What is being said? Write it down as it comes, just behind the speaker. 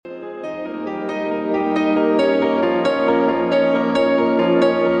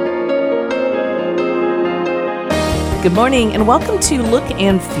Good morning and welcome to Look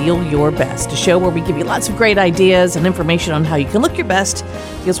and Feel Your Best, a show where we give you lots of great ideas and information on how you can look your best,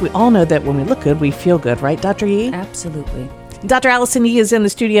 because we all know that when we look good, we feel good, right, Dr. Yee? Absolutely. Dr. Allison Yee is in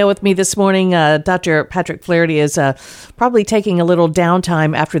the studio with me this morning. Dr. Patrick Flaherty is probably taking a little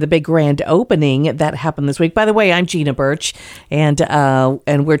downtime after the big grand opening that happened this week. By the way, I'm Gina Birch, and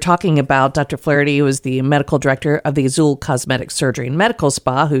we're talking about Dr. Flaherty, who is the medical director of the Azul Cosmetic Surgery and Medical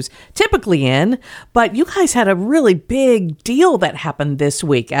Spa, who's typically in. But you guys had a really big deal that happened this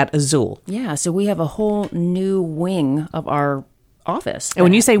week at Azul. Yeah, so we have a whole new wing of our office. And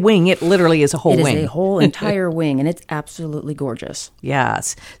when you say wing, it literally is a whole wing. It is a whole entire wing, and it's absolutely gorgeous.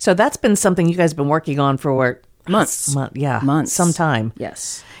 Yes. So that's been something you guys have been working on for months. Months. Some time.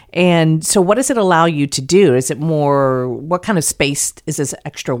 Yes. And so what does it allow you to do? Is it more, what kind of space is this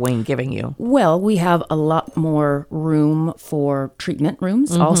extra wing giving you? Well, we have a lot more room for treatment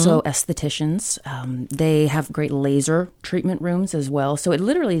rooms, also estheticians. They have great laser treatment rooms as well. So it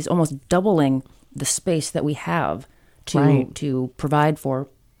literally is almost doubling the space that we have to provide for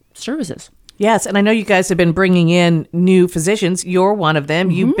services. Yes, and I know you guys have been bringing in new physicians. You're one of them.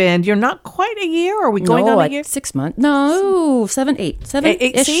 You're not quite a year. Are we going on a year? 6 months. No,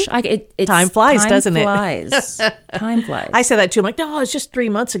 7-ish. Time flies, doesn't it? Time flies. I said that too. I'm like, no, it's just 3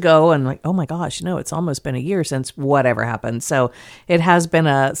 months ago. And like, oh my gosh, no, it's almost been a year since whatever happened. So it has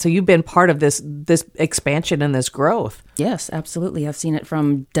been so you've been part of this expansion and this growth. Yes, absolutely. I've seen it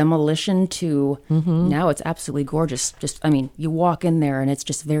from demolition to now it's absolutely gorgeous. You walk in there and it's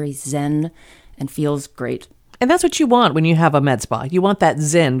just very zen and feels great. And that's what you want when you have a med spa. You want that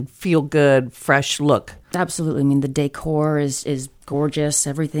zen, feel good, fresh look. Absolutely. I mean, the decor is gorgeous.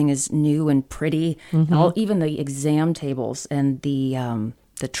 Everything is new and pretty. Even the exam tables and the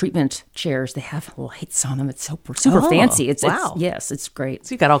treatment chairs, they have lights on them. It's super fancy. Wow. It's great.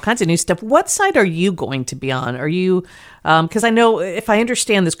 So you got all kinds of new stuff. What side are you going to be on? Are you, because I know, if I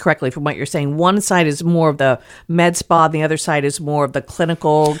understand this correctly from what you're saying, one side is more of the med spa, and the other side is more of the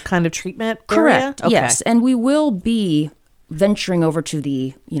clinical kind of treatment area? Correct. Okay. Yes. And we will be venturing over to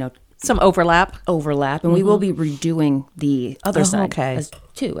the, some overlap, and we will be redoing the other side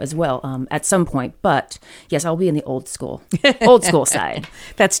as well at some point. But yes, I'll be in the old school side.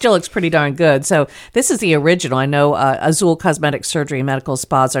 That still looks pretty darn good. So this is the original. I know Azul Cosmetic Surgery and Medical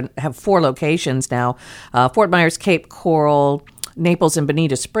Spas have 4 locations now: Fort Myers, Cape Coral, Naples, and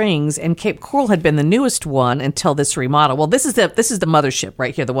Bonita Springs. And Cape Coral had been the newest one until this remodel. Well, this is the mothership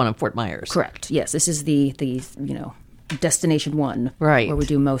right here, the one in Fort Myers. Correct. Yes, this is the Destination 1, right, where we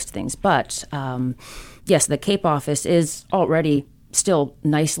do most things. But yes, the Cape office is already still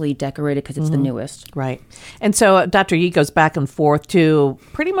nicely decorated because it's the newest. Right. And so Dr. Yee goes back and forth to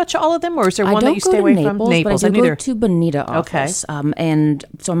pretty much all of them, or is there one that you stay away from? Naples, but I do go to Bonita office. Okay. And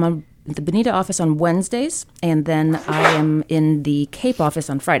so I'm on the Bonita office on Wednesdays, and then I am in the Cape office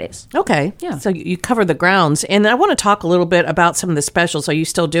on Fridays. Okay. Yeah. So you cover the grounds. And I want to talk a little bit about some of the specials. Are you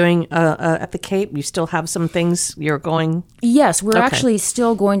still doing at the Cape? You still have some things you're going? Yes, we're actually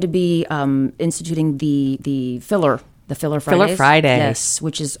still going to be instituting the filler Fridays. Filler Friday. Yes,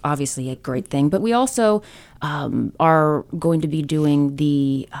 which is obviously a great thing. But we also are going to be doing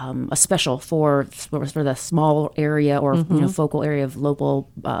a special for the small area or focal area of local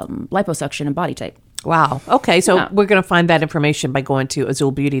liposuction and body type. Wow. Okay, so we're going to find that information by going to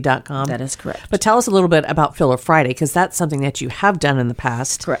azulbeauty.com. That is correct. But tell us a little bit about Filler Friday, because that's something that you have done in the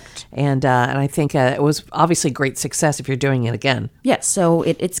past. Correct. And I think it was obviously great success if you're doing it again. Yes, so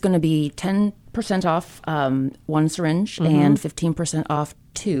it's going to be 10% off 1 syringe and 15% off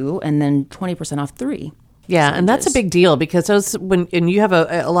 2, and then 20% off 3. Yeah, syringes. And that's a big deal, because when you have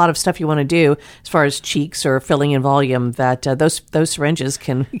a lot of stuff you want to do as far as cheeks or filling in volume, that those syringes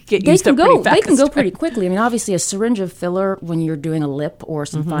can get used up pretty fast. They can go pretty quickly. I mean, obviously, a syringe of filler when you're doing a lip or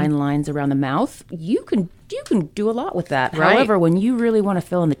some fine lines around the mouth, you can do a lot with that. Right. However, when you really want to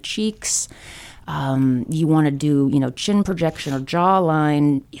fill in the cheeks, you want to do, chin projection or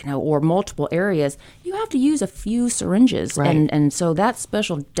jawline, or multiple areas, you have to use a few syringes. Right. And so that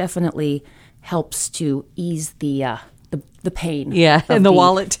special definitely helps to ease the pain. Yeah, in the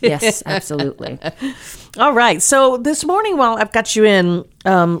wallet. Yes, absolutely. All right. So this morning, while I've got you in,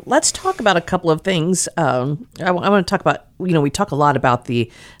 let's talk about a couple of things. I want to talk about, we talk a lot about the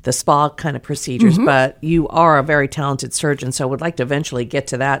spa kind of procedures, but you are a very talented surgeon, so I would like to eventually get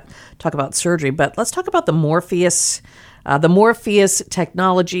to that, talk about surgery. But let's talk about the Morpheus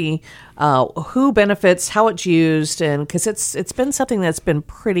technology, who benefits, how it's used, and because it's been something that's been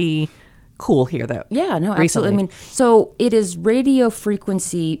pretty cool here, though. Yeah, no, recently. absolutely. I mean, so it is radio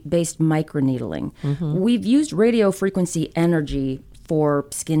frequency based microneedling. We've used radio frequency energy for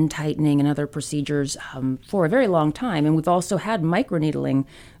skin tightening and other procedures for a very long time. And we've also had microneedling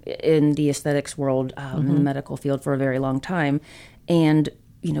in the aesthetics world, in the medical field for a very long time. And,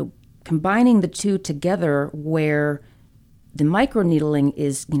 combining the two together where the microneedling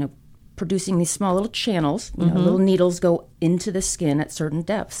is, producing these small little channels, little needles go into the skin at certain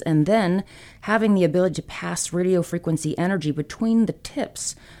depths, and then having the ability to pass radio frequency energy between the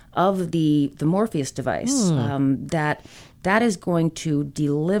tips of the Morpheus device, that is going to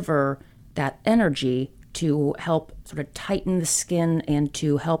deliver that energy to help sort of tighten the skin and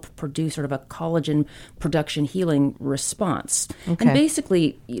to help produce sort of a collagen production healing response. Okay. And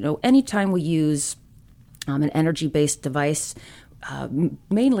basically, anytime we use an energy-based device,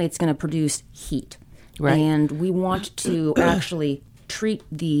 mainly it's going to produce heat. Right. And we want to actually treat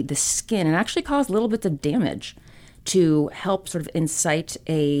the skin and actually cause little bits of damage to help sort of incite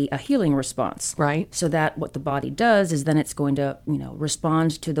a healing response. Right. So that what the body does is then it's going to,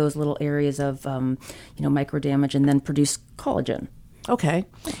 respond to those little areas of, micro damage and then produce collagen. Okay.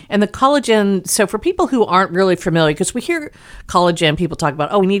 And the collagen, so for people who aren't really familiar, because we hear collagen, people talk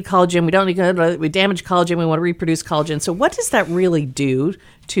about, we need collagen, we don't need, we damage collagen, we want to reproduce collagen. So what does that really do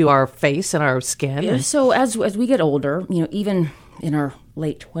to our face and our skin? Yeah, so as we get older, even in our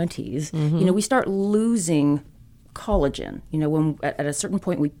late 20s, we start losing collagen. When at a certain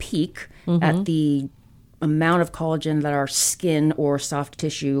point we peak at the amount of collagen that our skin or soft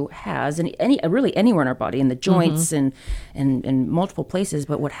tissue has, and really anywhere in our body, in the joints and multiple places.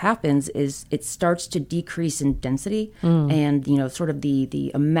 But what happens is it starts to decrease in density and sort of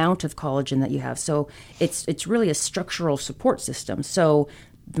the amount of collagen that you have. So it's really a structural support system. So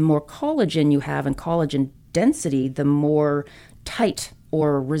the more collagen you have and collagen density, the more tight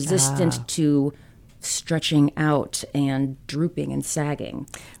or resistant to stretching out and drooping and sagging.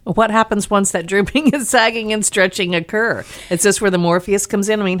 What happens once that drooping and sagging and stretching occur? Is this where the Morpheus comes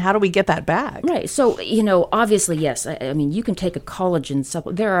in? I mean, how do we get that back? Right. So, obviously, yes. I mean, you can take a collagen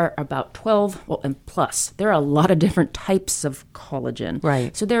supplement. There are about 12, and plus, there are a lot of different types of collagen.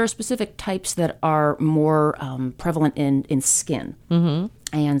 Right. So there are specific types that are more prevalent in skin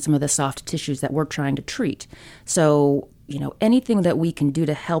and some of the soft tissues that we're trying to treat. So, anything that we can do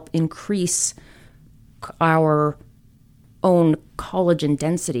to help increase our own collagen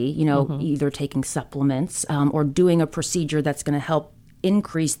density, either taking supplements or doing a procedure that's going to help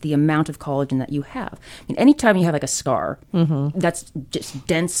increase the amount of collagen that you have. I mean, anytime you have like a scar, that's just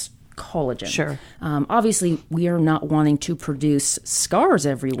dense collagen. Sure. Obviously, we are not wanting to produce scars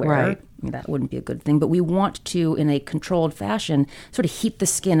everywhere. Right. I mean, that wouldn't be a good thing, but we want to, in a controlled fashion, sort of heat the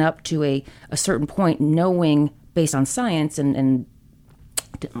skin up to a certain point, knowing based on science and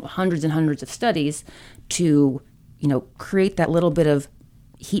hundreds and hundreds of studies to, create that little bit of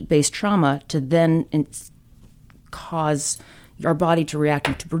heat-based trauma to then cause our body to react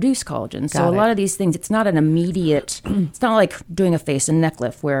and to produce collagen. So a lot of these things, it's not an immediate, it's not like doing a face and neck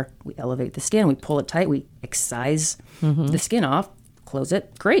lift where we elevate the skin, we pull it tight, we excise the skin off, close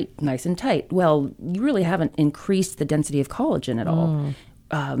it, great, nice and tight. Well, you really haven't increased the density of collagen at all.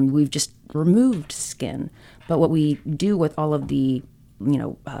 We've just removed skin. But what we do with all of the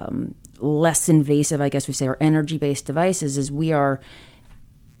less invasive, I guess we say, or energy-based devices is we are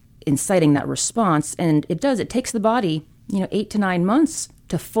inciting that response. And it takes the body, 8 to 9 months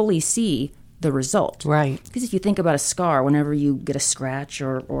to fully see the result. Right. Because if you think about a scar, whenever you get a scratch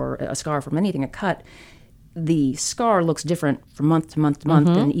or a scar from anything, a cut, the scar looks different from month to month to month,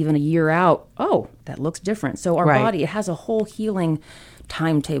 and even a year out, that looks different. So our body, it has a whole healing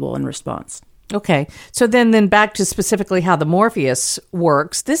timetable and response. Okay. So then back to specifically how the Morpheus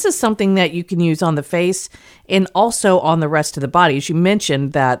works. This is something that you can use on the face and also on the rest of the body. As you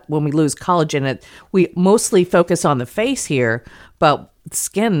mentioned that when we lose collagen, we mostly focus on the face here, but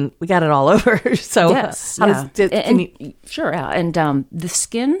skin, we got it all over. So yes, sure. Yeah. And the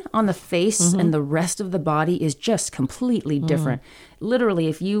skin on the face and the rest of the body is just completely different. Literally,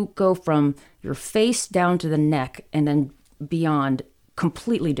 if you go from your face down to the neck and then beyond,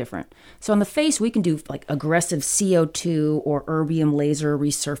 completely different. So on the face, we can do like aggressive CO2 or erbium laser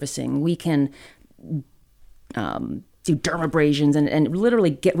resurfacing. We can do dermabrasions and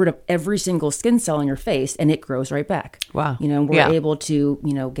literally get rid of every single skin cell in your face, and it grows right back. Wow. We're able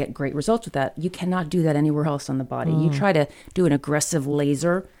to, get great results with that. You cannot do that anywhere else on the body. You try to do an aggressive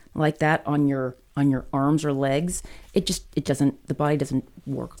laser like that on your arms or legs, the body doesn't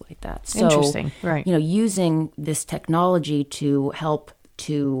work like that. So, interesting. Right. Using this technology to help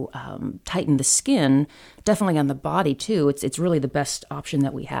to tighten the skin, definitely on the body too, it's really the best option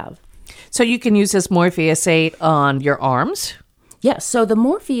that we have. So you can use this Morpheus 8 on your arms? Yes. So the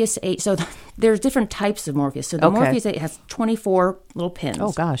Morpheus 8, so there's different types of Morpheus. So the Morpheus 8 has 24 little pins.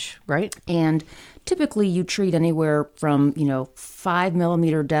 Oh, gosh, right? And typically you treat anywhere from, 5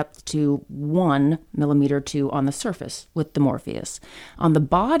 millimeter depth to 1 millimeter on the surface with the Morpheus. On the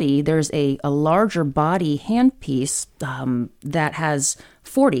body, there's a larger body handpiece that has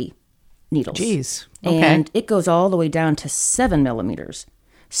 40 needles. Jeez. Okay. And it goes all the way down to 7 millimeters.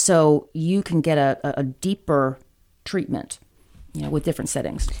 So you can get a deeper treatment, with different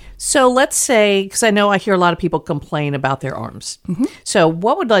settings. So let's say, because I know I hear a lot of people complain about their arms. Mm-hmm. So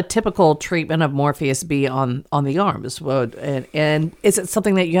what would a typical treatment of Morpheus be on the arms? And is it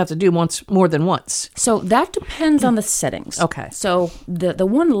something that you have to do more than once? So that depends on the settings. Okay. So the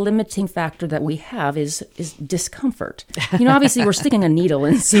one limiting factor that we have is discomfort. Obviously we're sticking a needle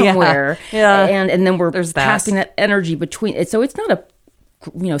in somewhere, and then we're passing that energy between it. So it's not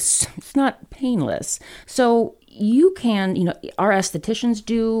it's not painless. So you can, our estheticians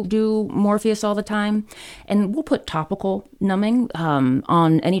do Morpheus all the time, and we'll put topical numbing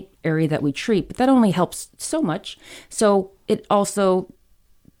on any area that we treat, but that only helps so much. So it also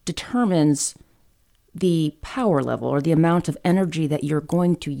determines the power level or the amount of energy that you're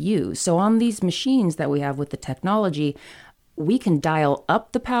going to use. So on these machines that we have with the technology, we can dial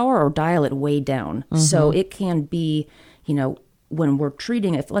up the power or dial it way down. Mm-hmm. So it can be, when we're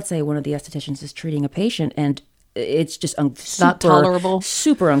treating, if let's say one of the estheticians is treating a patient and it's just not tolerable,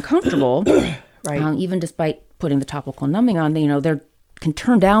 super uncomfortable, right? Even despite putting the topical numbing on, they can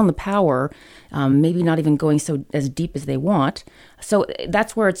turn down the power, maybe not even going as deep as they want. So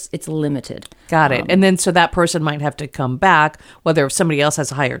that's where it's limited. Got it. And then so that person might have to come back, whether if somebody else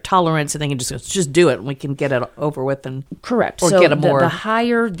has a higher tolerance, and they can just do it, and we can get it over with. And correct. Or so get a more the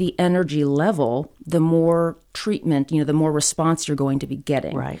higher the energy level, the more treatment, the more response you're going to be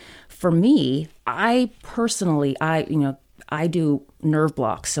getting. Right. For me, I personally, I do nerve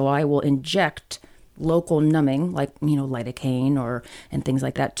blocks, so I will inject local numbing, like lidocaine and things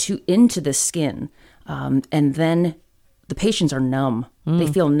like that, into the skin, and then the patients are numb. They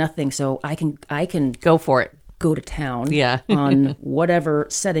feel nothing, so I can go for it. Go to town on whatever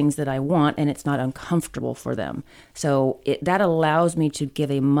settings that I want, and it's not uncomfortable for them. So that allows me to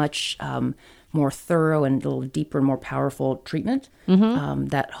give a much more thorough and a little deeper and more powerful treatment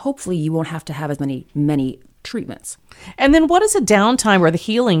that hopefully you won't have to have as many treatments. And then what is the downtime or the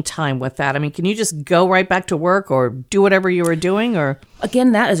healing time with that? I mean, can you just go right back to work or do whatever you were doing? Or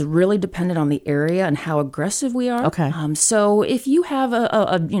again, that is really dependent on the area and how aggressive we are. Okay. So if you have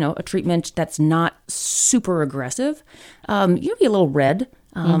a treatment that's not super aggressive, you'll be a little red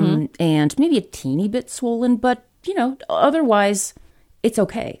and maybe a teeny bit swollen, but otherwise it's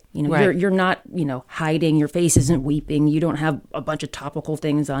okay. Right. You're not, hiding, your face isn't weeping, you don't have a bunch of topical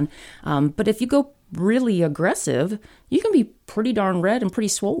things on. But if you go really aggressive, you can be pretty darn red and pretty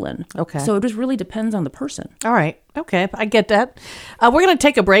swollen. Okay. So it just really depends on the person. All right. Okay. I get that. We're going to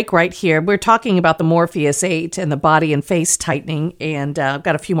take a break right here. We're talking about the Morpheus 8 and the body and face tightening, and I've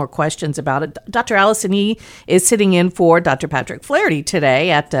got a few more questions about it. Dr. Allison Yee is sitting in for Dr. Patrick Flaherty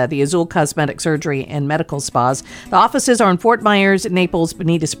today at the Azul Cosmetic Surgery and Medical Spas. The offices are in Fort Myers, Naples,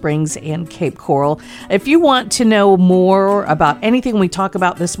 Bonita Springs, and Cape Coral. If you want to know more about anything we talk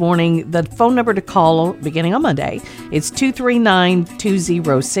about this morning, the phone number to call beginning on Monday is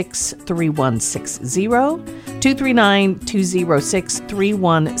 239-206-3160.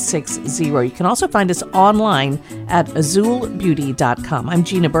 239-206-3160. You can also find us online at azulbeauty.com. I'm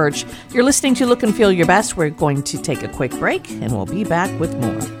Gina Birch. You're listening to Look and Feel Your Best. We're going to take a quick break, and we'll be back with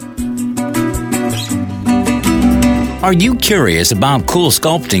more. Are you curious about Cool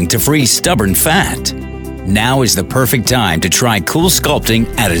Sculpting to freeze stubborn fat? Now is the perfect time to try Cool Sculpting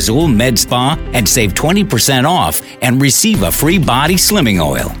at Azul Med Spa and save 20% off and receive a free body slimming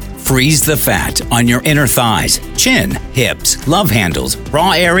oil. Freeze the fat on your inner thighs, chin, hips, love handles,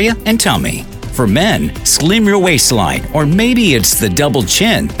 bra area, and tummy. For men, slim your waistline, or maybe it's the double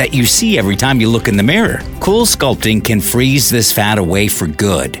chin that you see every time you look in the mirror. Cool Sculpting can freeze this fat away for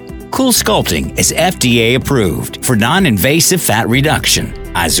good. Cool Sculpting is FDA approved for non-invasive fat reduction.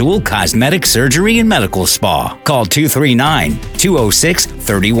 Azul Cosmetic Surgery and Medical Spa. Call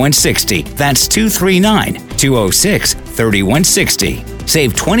 239-206-3160. That's 239-206-3160.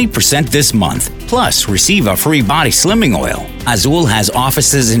 Save 20% this month. Plus, receive a free body slimming oil. Azul has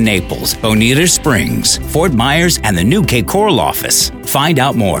offices in Naples, Bonita Springs, Fort Myers, and the new Cape Coral office. Find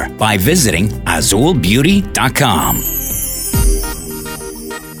out more by visiting azulbeauty.com.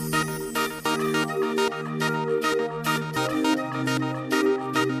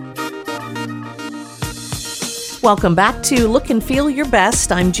 Welcome back to Look and Feel Your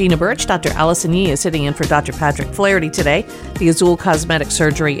Best. I'm Gina Birch. Dr. Allison Yee is sitting in for Dr. Patrick Flaherty today, the Azul Cosmetic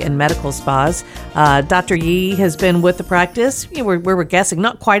Surgery and Medical Spas. Dr. Yee has been with the practice, we're guessing,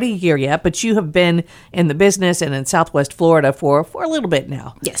 not quite a year yet, but you have been in the business and in Southwest Florida for a little bit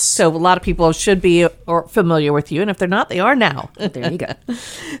now. Yes. So a lot of people should be familiar with you, and if they're not, they are now. There you go.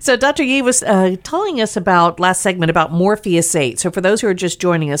 So Dr. Yee was telling us about, last segment, about Morpheus 8. So for those who are just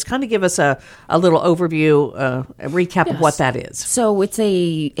joining us, kind of give us a little overview, a recap of what that is. So it's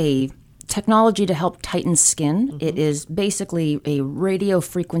a technology to help tighten skin. Mm-hmm. It is basically a radio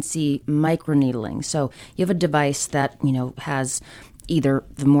frequency microneedling. So you have a device that, has either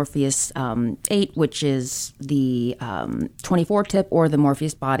the Morpheus 8, which is the 24 tip, or the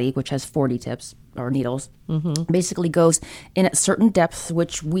Morpheus Body, which has 40 tips or needles. Mm-hmm. Basically goes in at certain depths,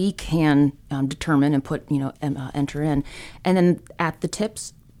 which we can determine and put, enter in. And then at the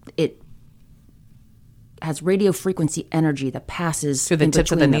tips, it has radio frequency energy that passes through the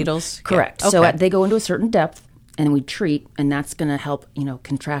tips of the needles. Correct. Yeah. Okay. So they go into a certain depth, and we treat, and that's going to help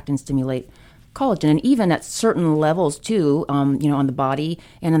contract and stimulate collagen. And even at certain levels too, on the body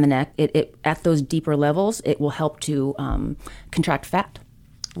and on the neck, it at those deeper levels, it will help to contract fat.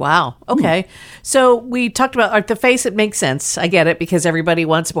 Wow. Okay. So we talked about the face. It makes sense. I get it, because everybody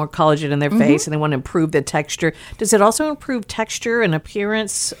wants more collagen in their face and they want to improve the texture. Does it also improve texture and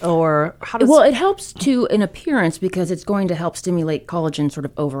appearance, or how does Well, it helps in appearance because it's going to help stimulate collagen sort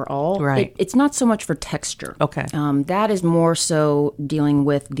of overall. Right. It's not so much for texture. Okay. That is more so dealing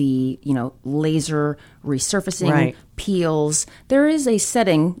with the, laser resurfacing, right, peels. There is a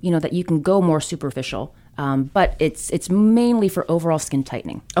setting, that you can go more superficial. But it's mainly for overall skin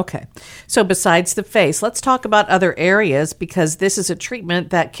tightening. Okay. So besides the face, let's talk about other areas, because this is a treatment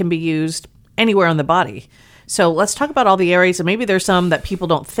that can be used anywhere on the body. So let's talk about all the areas, and maybe there's some that people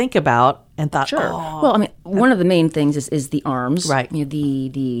don't think about and thought, Sure. Well, one of the main things is the arms. Right.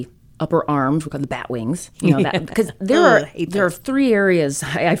 The upper arms, we call the bat wings. Because there are three areas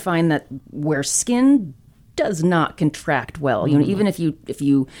I find that where skin does not contract well. Even if you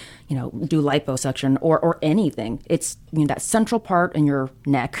do liposuction or anything, it's that central part in your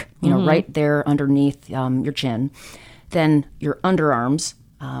neck, right there underneath your chin, then your underarms,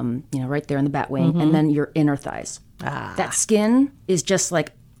 right there in the bat wing, and then your inner thighs. That skin is just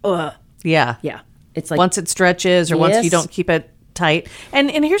like, ugh. Yeah. Yeah. It's like once it stretches, or once you don't keep it tight. And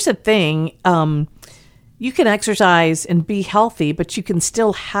here's the thing, you can exercise and be healthy, but you can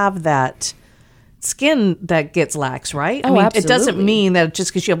still have that skin that gets lax, right? Absolutely. It doesn't mean that just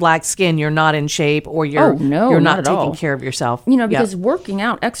because you have lax skin, you're not in shape, or you're not taking all. care of yourself. Because working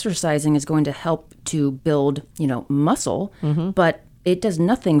out, exercising is going to help to build, muscle, but it does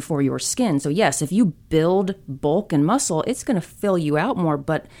nothing for your skin. So yes, if you build bulk and muscle, it's going to fill you out more,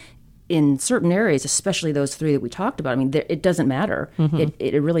 but in certain areas, especially those three that we talked about, it doesn't matter.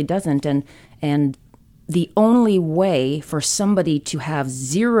 It really doesn't. And the only way for somebody to have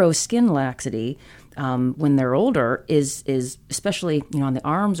zero skin laxity when they're older is especially on the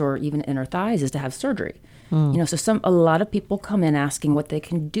arms or even inner thighs, is to have surgery. So a lot of people come in asking what they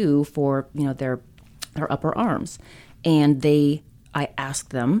can do for their upper arms, and I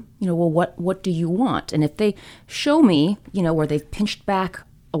ask them, well, what do you want? And if they show me where they've pinched back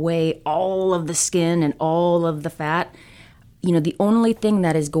away all of the skin and all of the fat, the only thing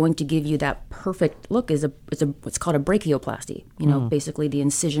that is going to give you that perfect look is what's called a brachioplasty. Basically the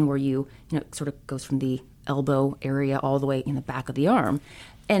incision where you sort of goes from the elbow area all the way in the back of the arm.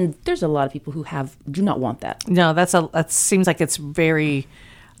 And there's a lot of people who do not want that. No, that seems like it's very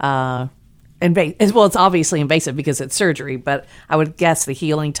invasive. Well, it's obviously invasive because it's surgery, but I would guess the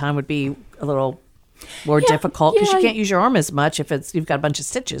healing time would be a little more difficult, because you can't use your arm as much if you've got a bunch of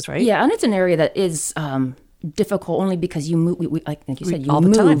stitches, right? Yeah, and it's an area that is difficult only because you move, like you said, you all the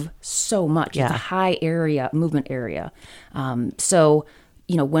move time. so much. Yeah. It's a high movement area. So,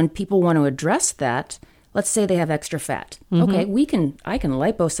 when people want to address that, let's say they have extra fat. Okay, I can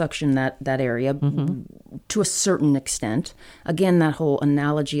liposuction that area to a certain extent. Again, that whole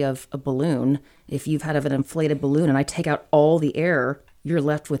analogy of a balloon. If you've had an inflated balloon and I take out all the air, you're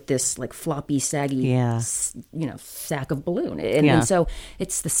left with this like floppy, saggy, sack of balloon. And so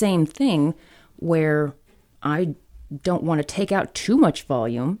it's the same thing where I don't want to take out too much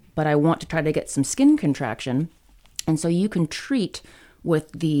volume, but I want to try to get some skin contraction. And so you can treat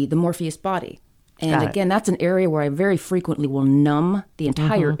with the Morpheus Body. And again, that's an area where I very frequently will numb the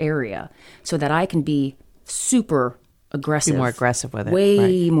entire area so that I can be super aggressive. Be more aggressive with it.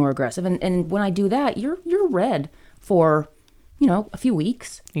 Way more aggressive. And when I do that, you're red for a few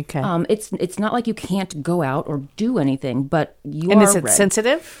weeks. Okay. It's not like you can't go out or do anything, but you and are is it red.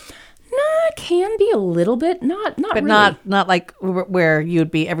 sensitive? It can be a little bit, not But really. not like where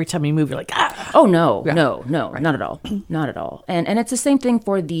you'd be every time you move, you're like, ah. Oh no, no, not at all, not at all. And it's the same thing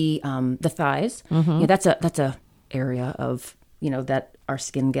for the thighs. Mm-hmm. You know, that's a area of, you know, that our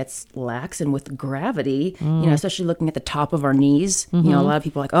skin gets lax, and with gravity, you know, especially looking at the top of our knees, you know, a lot of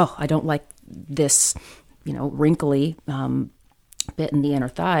people are like, oh, I don't like this, you know, wrinkly bit in the inner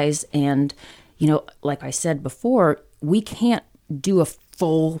thighs. And, you know, like I said before, we can't do a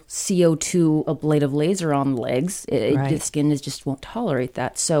full CO2 ablative laser on legs. The skin just won't tolerate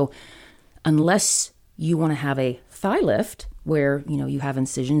that. So unless you want to have a thigh lift where, you know, you have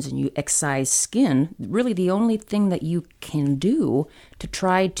incisions and you excise skin, really the only thing that you can do to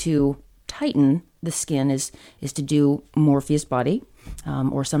try to tighten the skin is to do Morpheus body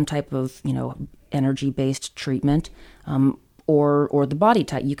or some type of, you know, energy-based treatment, or the body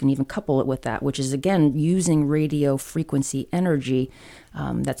tight. You can even couple it with that, which is, again, using radio frequency energy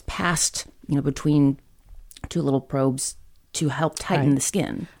that's passed, you know, between two little probes to help tighten the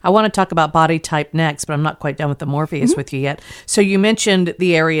skin. I want to talk about body type next, but I'm not quite done with the Morpheus with you yet. So you mentioned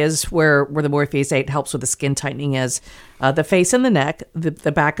the areas where the Morpheus 8 helps with the skin tightening as the face and the neck,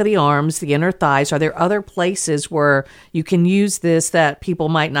 the back of the arms, the inner thighs. Are there other places where you can use this that people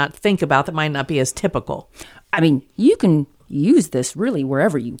might not think about, that might not be as typical? I mean, you can use this really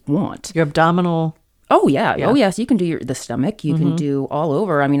wherever you want. Your abdominal... Oh, yeah. Oh, yes. You can do the stomach. You can do all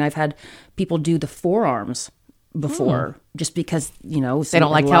over. I mean, I've had people do the forearms before just because, you know, they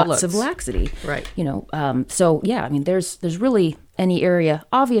don't like how it looks. Lots of laxity. Right. You know, so, yeah, I mean, there's really any area.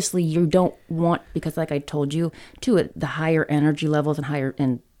 Obviously, you don't want, because like I told you, the higher energy levels and higher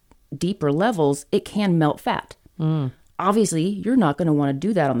and deeper levels, it can melt fat. Obviously, you're not going to want to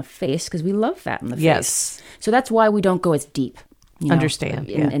do that on the face because we love fat in the face. Yes. So that's why we don't go as deep. You know, Understand,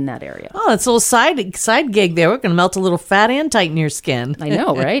 in that area. Oh, it's a little side gig there. We're going to melt a little fat and tighten your skin. I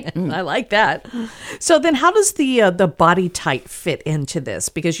know, right? I like that. So then how does the body tight fit into this?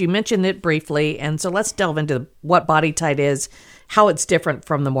 Because you mentioned it briefly, and so let's delve into what body tight is, how it's different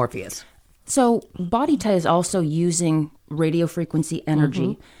from the Morpheus. So body tight is also using radio frequency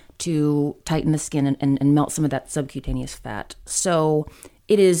energy to tighten the skin and melt some of that subcutaneous fat. So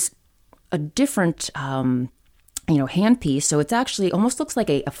it is a different... handpiece. So it's actually almost looks like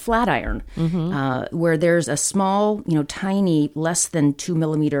a flat iron, where there's a small, tiny, less than 2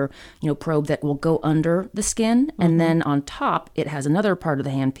 millimeter, probe that will go under the skin. And then on top, it has another part of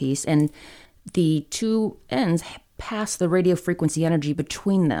the handpiece, and the two ends pass the radio frequency energy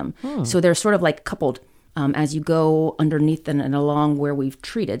between them. So they're sort of like coupled as you go underneath and along where we've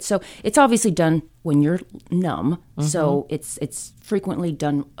treated. So it's obviously done when you're numb. So it's frequently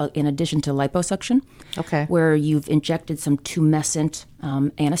done in addition to liposuction, where you've injected some tumescent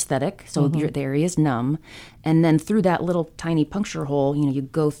anesthetic, so the area is numb. And then through that little tiny puncture hole, you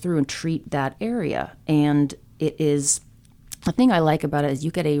go through and treat that area. And it is, the thing I like about it is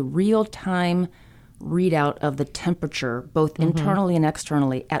you get a real-time readout of the temperature, both internally and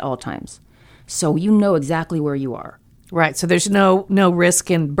externally at all times. So you know exactly where you are. Right. So there's no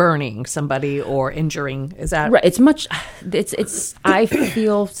risk in burning somebody or injuring. Is that right? It's I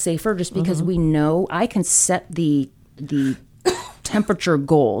feel safer just because we know I can set the temperature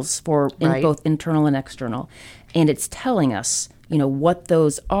goals for both internal and external, and it's telling us, what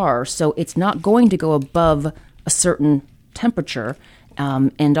those are. So it's not going to go above a certain temperature,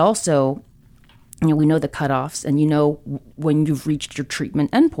 and also, we know the cutoffs, and when you've reached your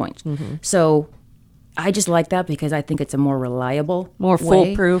treatment endpoint. So I just like that because I think it's a more reliable, more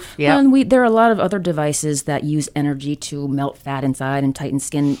foolproof. Yeah, and there are a lot of other devices that use energy to melt fat inside and tighten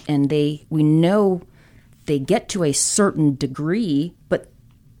skin, and we know they get to a certain degree, but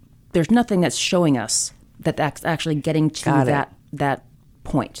there's nothing that's showing us that that's actually getting to that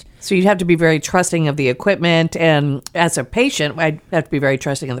point. So you'd have to be very trusting of the equipment, and as a patient, I'd have to be very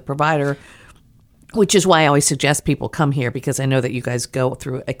trusting of the provider. Which is why I always suggest people come here, because I know that you guys go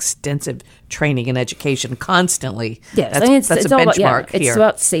through extensive training and education constantly. Yes, that's a benchmark here. It's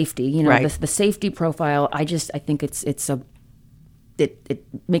about safety, right. the safety profile. I think it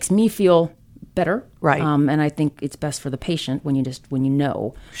makes me feel better, right? And I think it's best for the patient when you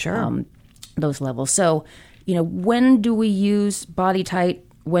know those levels. So, when do we use Body Tight?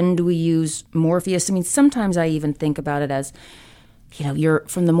 When do we use Morpheus? I mean, sometimes I even think about it as, you're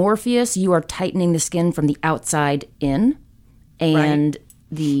from the Morpheus, you are tightening the skin from the outside in, and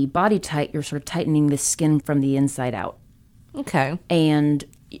the Body Tight, you're sort of tightening the skin from the inside out. Okay. And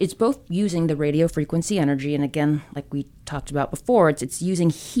it's both using the radio frequency energy, and again, like we talked about before, it's using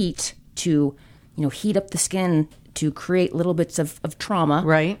heat to, heat up the skin to create little bits of trauma,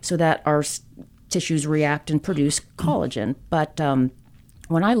 right? So that our tissues react and produce collagen. But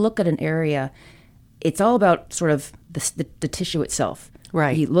when I look at an area, it's all about sort of the tissue itself.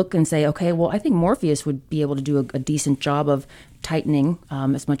 Right. You look and say, okay, well, I think Morpheus would be able to do a decent job of tightening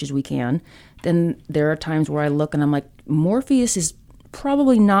as much as we can. Then there are times where I look and I'm like, Morpheus is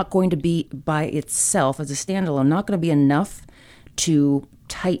probably not going to be by itself as a standalone, not going to be enough to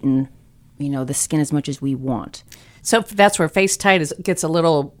tighten, the skin as much as we want. So that's where Face Tight gets a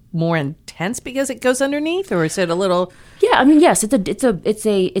little more intense because it goes underneath, or is it a little? Yeah, I mean, yes, it's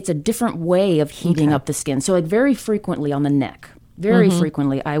a different way of heating up the skin. So like very frequently on the neck,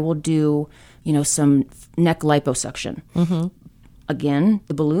 frequently, I will do, some neck liposuction. Mm-hmm. Again,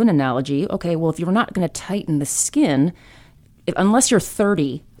 the balloon analogy. Okay, well, if you're not going to tighten the skin, unless you're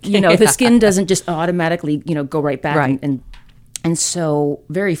 30, the skin doesn't just automatically, go right back. Right. And so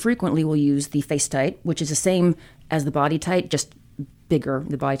very frequently we'll use the Face Tight, which is the same as the Body Tight, just bigger.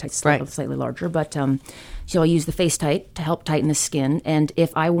 The Body Tight's slightly larger. But so I'll use the Face Tight to help tighten the skin. And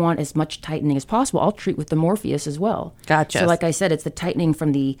if I want as much tightening as possible, I'll treat with the Morpheus as well. Gotcha. So like I said, it's the tightening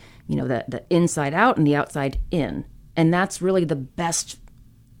from the, the inside out and the outside in. And that's really the best,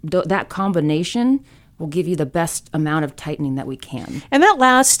 that combination will give you the best amount of tightening that we can. And that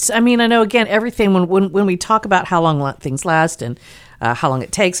lasts, I know, again, everything, when we talk about how long things last and how long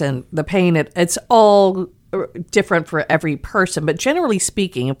it takes and the pain, it's all different for every person. But generally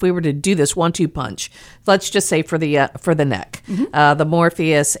speaking, if we were to do this 1-2 punch, let's just say for the neck, mm-hmm. The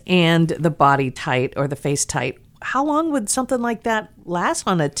Morpheus and the Body Tight or the Face Tight, how long would something like that last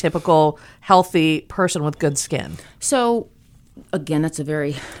on a typical healthy person with good skin? So again, that's a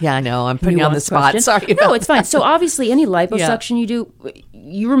very I know I'm putting you on the spot. Question. Sorry. No, it's fine. So obviously, any liposuction you do,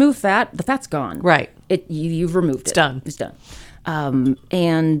 you remove fat. The fat's gone. Right. You've removed it. It's done. It's done.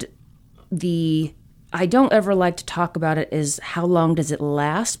 And I don't ever like to talk about it as how long does it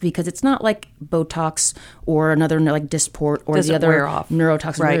last, because it's not like Botox or another like Dysport or the other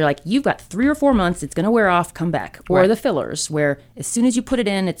neurotoxin where you're like, you've got 3 or 4 months, it's going to wear off, come back. Or the fillers where as soon as you put it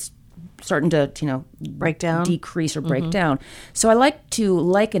in, it's starting to break down, decrease or break down. So I like to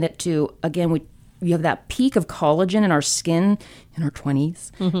liken it to, again, you have that peak of collagen in our skin in our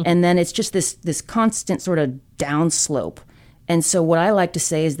 20s, and then it's just this constant sort of downslope. And so what I like to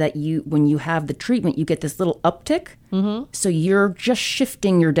say is that when you have the treatment, you get this little uptick. Mm-hmm. So you're just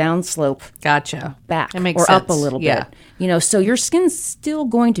shifting your downslope back or up a little bit. So your skin's still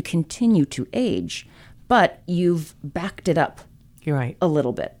going to continue to age, but you've backed it up. You're right. A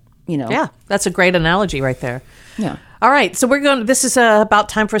little bit. Yeah, that's a great analogy right there. Yeah. All right, so this is about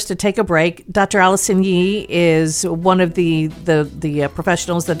time for us to take a break. Dr. Allison Yee is one of the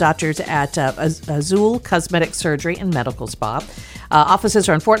professionals, the doctors at Azul Cosmetic Surgery and Medical Spa. Offices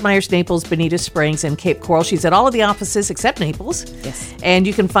are in Fort Myers, Naples, Bonita Springs, and Cape Coral. She's at all of the offices except Naples. Yes. And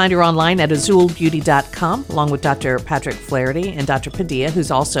you can find her online at azulbeauty.com, along with Dr. Patrick Flaherty and Dr. Padilla, who's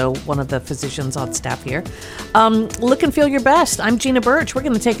also one of the physicians on staff here. Look and feel your best. I'm Gina Birch. We're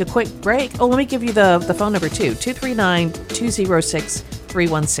going to take a quick break. Oh, let me give you the phone number, too.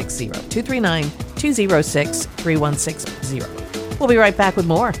 239-206-3160. 239-206-3160. We'll be right back with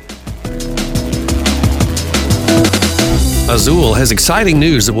more. Azul has exciting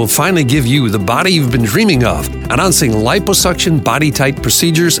news that will finally give you the body you've been dreaming of. Announcing liposuction body tight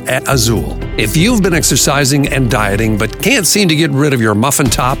procedures at Azul. If you've been exercising and dieting but can't seem to get rid of your muffin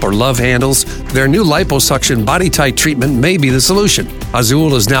top or love handles, their new liposuction body tight treatment may be the solution.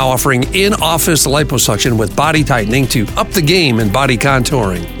 Azul is now offering in-office liposuction with body tightening to up the game in body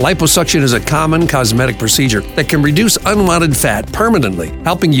contouring. Liposuction is a common cosmetic procedure that can reduce unwanted fat permanently,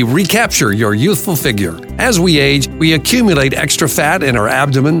 helping you recapture your youthful figure. As we age, we accumulate extra fat in our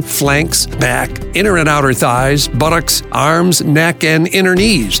abdomen, flanks, back, inner and outer thighs, buttocks, arms, neck, and inner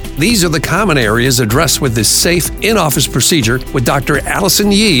knees. These are the common areas addressed with this safe in-office procedure with Dr.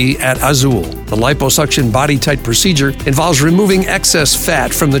 Allison Yee at Azul. The liposuction body tight procedure involves removing excess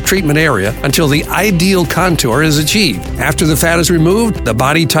fat from the treatment area until the ideal contour is achieved. After the fat is removed, the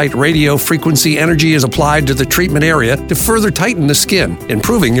body tight radio frequency energy is applied to the treatment area to further tighten the skin,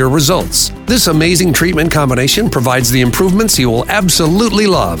 improving your results. This amazing treatment combination provides the improvements you will absolutely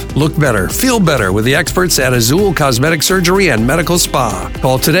love. Look better, feel better with the experts at Azul Cosmetic Surgery and Medical Spa.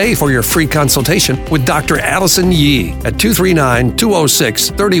 Call today for your free consultation with Dr. Allison Yee at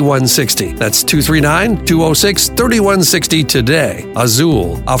 239-206-3160. That's 239-206-3160 today.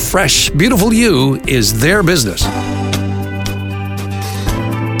 Azul, a fresh, beautiful you is their business.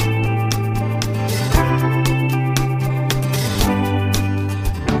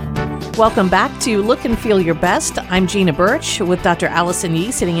 Welcome back to Look and Feel Your Best. I'm Gina Birch with Dr. Allison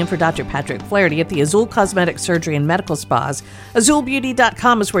Yee, sitting in for Dr. Patrick Flaherty at the Azul Cosmetic Surgery and Medical Spas.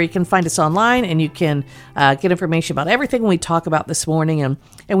 AzulBeauty.com is where you can find us online, and you can get information about everything we talk about this morning. And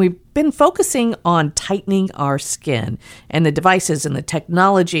we've been focusing on tightening our skin and the devices and the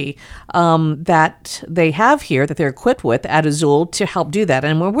technology that they have here, that they're equipped with at Azul to help do that.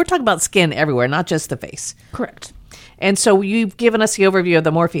 And we're talking about skin everywhere, not just the face. Correct. And so you've given us the overview of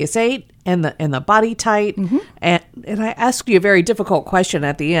the Morpheus 8 and the Body Tight. Mm-hmm. And I asked you a very difficult question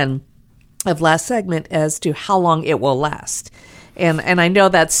at the end of last segment as to how long it will last. And I know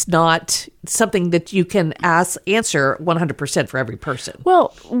that's not something that you can answer 100% for every person.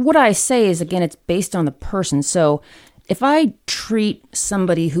 Well, what I say is, again, it's based on the person. So if I treat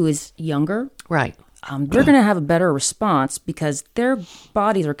somebody who is younger, Right. they're going to have a better response because their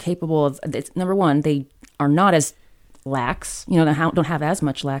bodies are capable of, number one, they are not as lax, they don't have as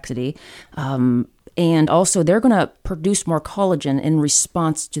much laxity. And also they're going to produce more collagen in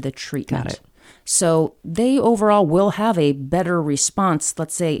response to the treatment. Got it. So they overall will have a better response,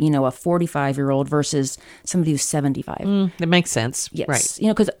 let's say, a 45-year-old versus somebody who's 75. That makes sense. Yes. Right.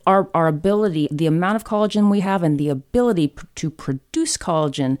 Because our ability, the amount of collagen we have and the ability to produce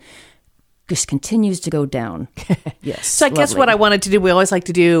collagen just continues to go down. Yes. So I guess what I wanted to do, we always like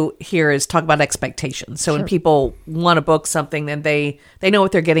to do here is talk about expectations. So when people want to book something, then they know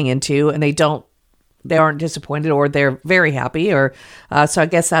what they're getting into, and they aren't disappointed, or they're very happy, or so I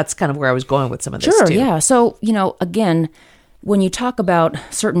guess that's kind of where I was going with some of this too. Yeah. So, again, when you talk about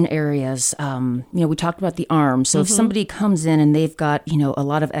certain areas, we talked about the arms. So if somebody comes in and they've got, a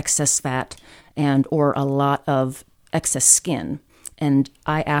lot of excess fat or a lot of excess skin, and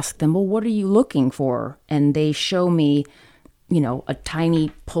I ask them, well, what are you looking for? And they show me, a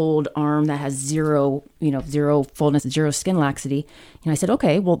tiny pulled arm that has zero fullness, zero skin laxity. I said,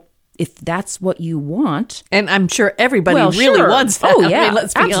 okay, well, if that's what you want. And I'm sure everybody really wants that. Oh, yeah,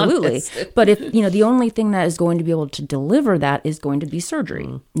 let's be absolutely. honest. But if, the only thing that is going to be able to deliver that is going to be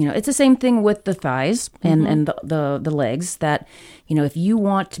surgery. It's the same thing with the thighs and the legs that, if you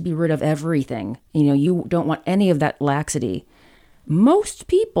want to be rid of everything, you don't want any of that laxity. Most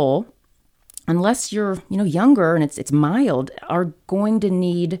people, unless you're, younger and it's mild, are going to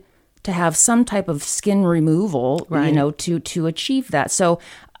need to have some type of skin removal, to achieve that. So,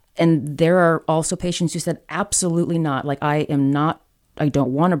 and there are also patients who said, absolutely not. Like, I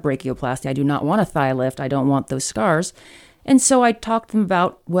don't want a brachioplasty. I do not want a thigh lift. I don't want those scars. And so I talked to them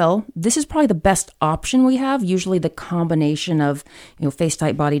about, well, this is probably the best option we have. Usually the combination of, face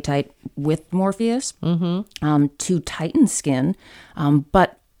tight, body tight with Morpheus to tighten skin.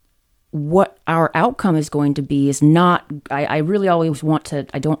 But what our outcome is going to be is not, I really always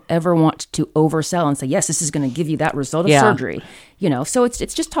I don't ever want to oversell and say, yes, this is going to give you that result of surgery. So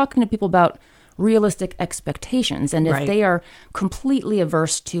it's just talking to people about realistic expectations. And if they are completely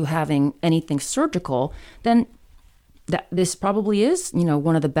averse to having anything surgical, then this probably is,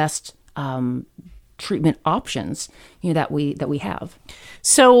 one of the best treatment options, that we have.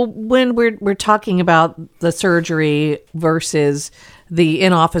 So when we're talking about the surgery versus the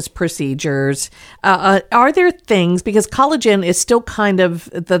in-office procedures, are there things, because collagen is still kind of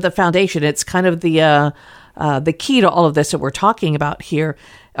the foundation, it's kind of the key to all of this that we're talking about here.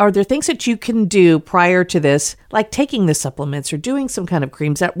 Are there things that you can do prior to this, like taking the supplements or doing some kind of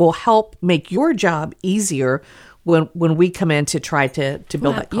creams that will help make your job easier when we come in to try to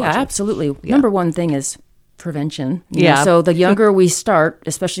build that collagen? Yeah, absolutely. Yeah. Number one thing is prevention. Yeah. So the younger we start,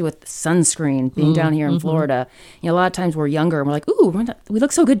 especially with sunscreen, being down here in Florida, a lot of times we're younger and we're like, ooh, we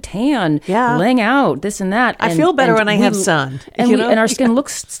look so good tan, laying out, this and that. I feel better when I have sun. And our skin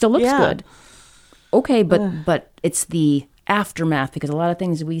still looks Yeah. good. Okay, but it's the aftermath, because a lot of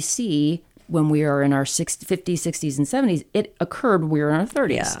things we see when we are in our 50s, 60s, and 70s, it occurred when we were in our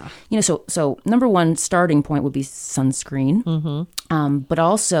 30s. Yeah. So number one starting point would be sunscreen. But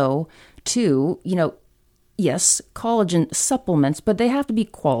also, two, yes, collagen supplements, but they have to be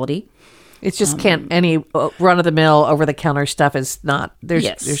quality. It's just can't any run-of-the-mill, over-the-counter stuff is not,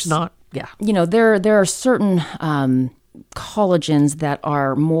 there's not, There are certain collagens that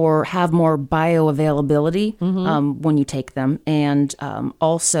have more bioavailability when you take them, and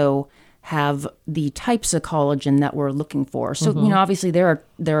also have the types of collagen that we're looking for. So, obviously there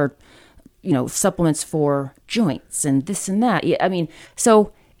are supplements for joints and this and that. I mean,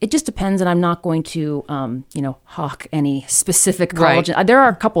 so it just depends, and I'm not going to, hawk any specific collagen. Right. There are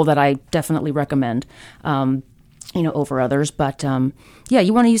a couple that I definitely recommend, over others. But,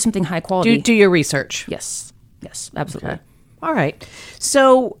 you want to use something high quality. do your research. Yes, absolutely. Okay. All right.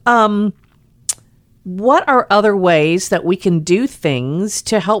 So, what are other ways that we can do things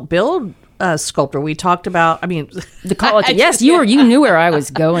to help build Sculptra? We talked about, the collagen. Yes, you knew where I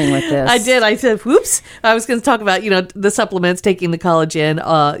was going with this. I did. I said, whoops. I was going to talk about, the supplements, taking the collagen,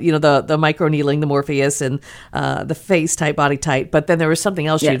 the microneedling, the Morpheus, and the Phase Tight, Body Tight. But then there was something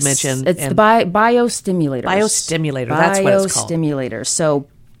else you'd mentioned. It's the biostimulators. Biostimulator, that's what it's called. Biostimulator. So,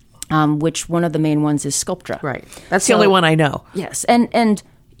 which one of the main ones is Sculptra. Right. That's the only one I know. Yes. And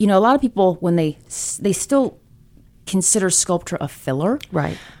a lot of people, when they still consider Sculptra a filler.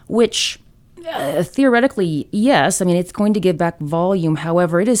 Right. Which theoretically, yes. It's going to give back volume.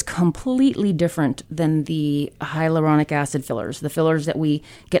 However, it is completely different than the hyaluronic acid fillers, the fillers that we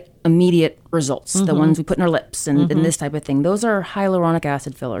get immediate results, the ones we put in our lips and this type of thing. Those are hyaluronic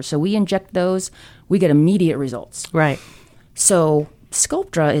acid fillers. So we inject those, we get immediate results. Right. So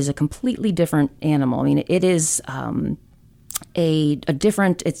Sculptra is a completely different animal. It is a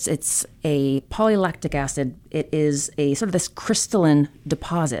different, it's a polylactic acid. It is a sort of this crystalline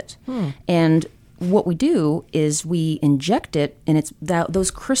deposit. And what we do is we inject it, and those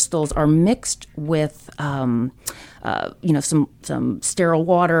crystals are mixed with some sterile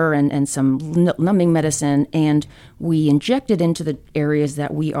water and some numbing medicine, and we inject it into the areas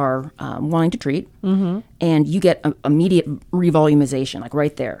that we are wanting to treat, and you get immediate revolumization, like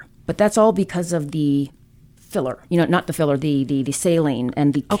right there. But that's all because of the filler, not the filler, the saline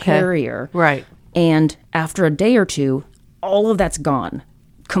and the carrier. Right. And after a day or two, all of that's gone,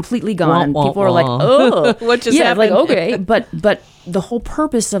 completely gone. And people are like, oh, what just happened? Like, okay. But the whole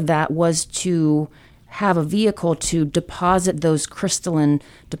purpose of that was to have a vehicle to deposit those crystalline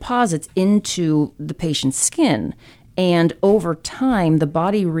deposits into the patient's skin. And over time, the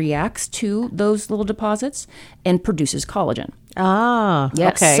body reacts to those little deposits and produces collagen. Ah,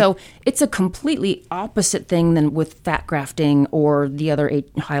 yes. Okay. So it's a completely opposite thing than with fat grafting or the other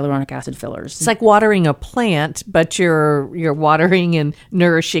hyaluronic acid fillers. It's like watering a plant, but you're watering and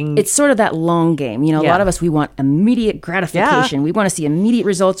nourishing. It's sort of that long game. A lot of us, we want immediate gratification. Yeah. We want to see immediate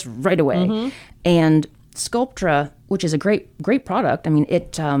results right away. And Sculptra, which is a great product,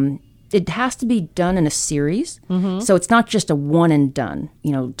 it has to be done in a series. So it's not just a one and done.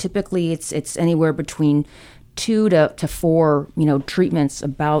 Typically it's anywhere between 2 to 4, treatments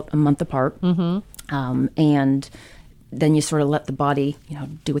about a month apart. And then you sort of let the body,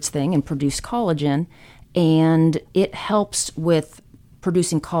 do its thing and produce collagen. And it helps with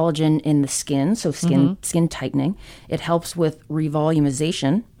producing collagen in the skin, so skin tightening. It helps with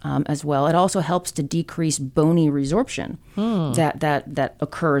revolumization as well. It also helps to decrease bony resorption that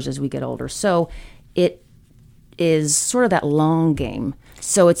occurs as we get older. So it is sort of that long game.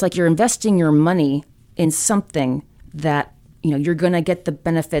 So it's like you're investing your money in something that you're going to get the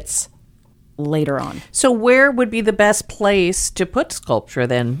benefits later on. So where would be the best place to put Sculptra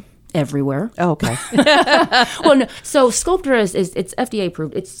then? Everywhere. Oh, okay. Well, no. So Sculptra is it's FDA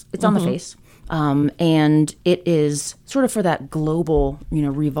approved. It's on the face, and it is sort of for that global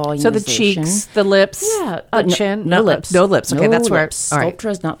revulsionization. So the cheeks, the lips, the chin, no lips, no lips. Okay, that's where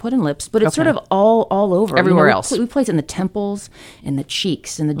Sculptra is not put in lips, but it's sort of all over everywhere else. We place it in the temples, in the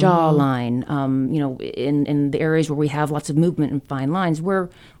cheeks, in the jawline. In the areas where we have lots of movement and fine lines, where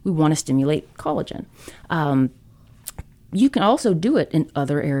we want to stimulate collagen. You can also do it in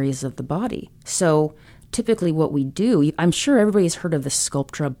other areas of the body. So typically what we do, I'm sure everybody's heard of the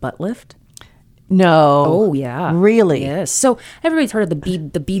Sculptra butt lift. No. Oh, yeah. Really? Yes. So everybody's heard of the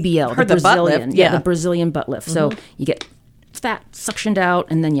BBL, heard the the butt Brazilian. lift, yeah. The Brazilian butt lift. So you get fat suctioned out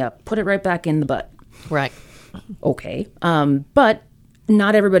and then you put it right back in the butt. Right. Okay. But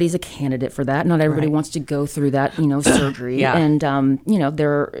not everybody's a candidate for that. Not everybody wants to go through that, surgery. Yeah. And,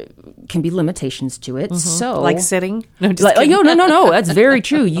 there can be limitations to it. So, like sitting? No, just kidding. No. That's very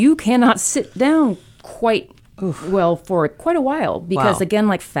true. You cannot sit down quite well for quite a while because, again,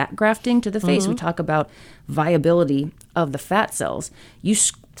 like fat grafting to the face, we talk about viability of the fat cells. You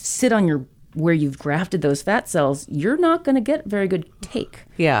sit on where you've grafted those fat cells, you're not going to get very good take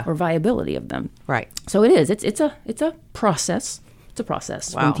or viability of them. Right. So it is. It's a process. It's a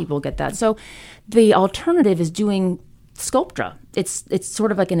process when people get that. So the alternative is doing Sculptra. It's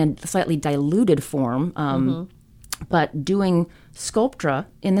sort of like in a slightly diluted form, but doing Sculptra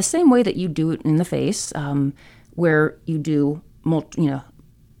in the same way that you do it in the face, where you do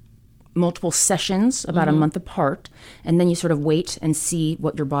multiple sessions about a month apart, and then you sort of wait and see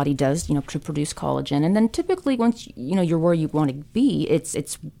what your body does, to produce collagen. And then typically once you're where you want to be,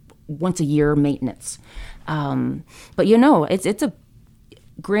 it's once a year maintenance. But it's a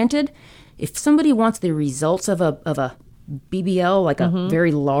granted, if somebody wants the results of a BBL, like a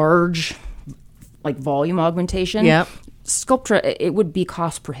very large, like volume augmentation, Sculptra, it would be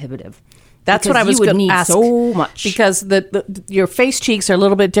cost prohibitive. That's what I was going to ask. So much. Because your face cheeks are a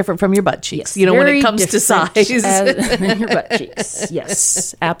little bit different from your butt cheeks, Yes, when it comes to size. Than your butt cheeks.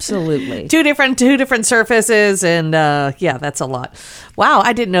 Yes, absolutely. Two different surfaces, and that's a lot. Wow,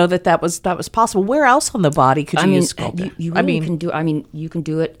 I didn't know that was possible. Where else on the body could you use sculpting? You can do. You can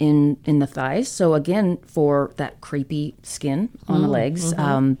do it in the thighs. So again, for that crepey skin on the legs,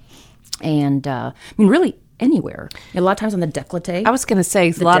 really anywhere. A lot of times on the décolleté. I was going to say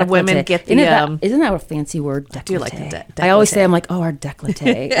a lot of women get the. Isn't that a fancy word? Décolleté. I do like the décolleté. I always say, I'm like, our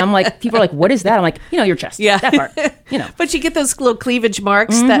décolleté. I'm like, people are like, what is that? I'm like, your chest. Yeah, that part. But you get those little cleavage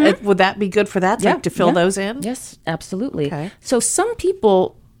marks. Would that be good for that? Yeah, to fill those in? Yes, absolutely. Okay. So some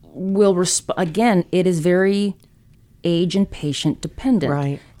people will respond. Again, it is very age and patient dependent.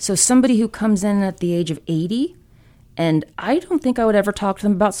 Right. So somebody who comes in at the age of 80, and I don't think I would ever talk to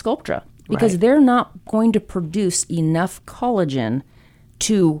them about Sculptra. Because they're not going to produce enough collagen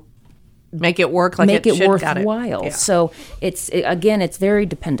to make it work worthwhile. Yeah. So it's very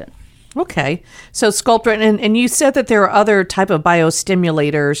dependent. Okay. So Sculptra, and you said that there are other type of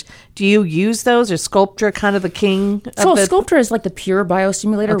biostimulators. Do you use those? Or Sculptra kind of the king? Sculptra is like the pure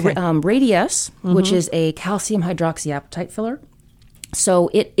biostimulator. Okay. Radiesse, which is a calcium hydroxyapatite filler. So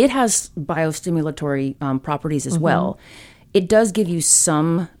it has biostimulatory properties as well. It does give you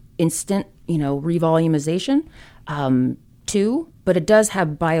some instant, revolumization too, but it does have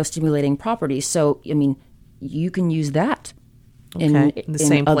biostimulating properties. So, you can use that in the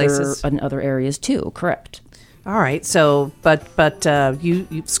same places, in other areas too. Correct. All right. So, but you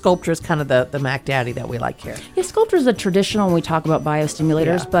Sculptra is kind of the Mac Daddy that we like here. Yeah, Sculptra is a traditional when we talk about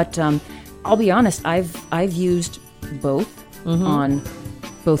biostimulators, but I'll be honest, I've used both on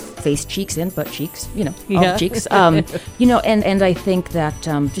both face cheeks and butt cheeks, all cheeks. And I think that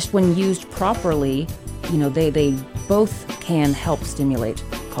just when used properly, they both can help stimulate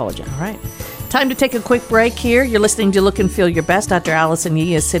collagen. All right. Time to take a quick break here. You're listening to Look and Feel Your Best. Dr. Allison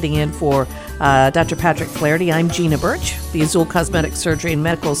Yee is sitting in for Dr. Patrick Flaherty. I'm Gina Birch. The Azul Cosmetic Surgery and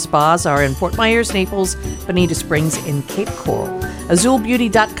Medical Spas are in Fort Myers, Naples, Bonita Springs, and Cape Coral.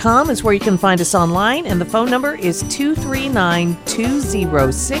 AzulBeauty.com is where you can find us online, and the phone number is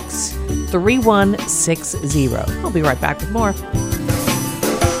 239-206-3160. We'll be right back with more.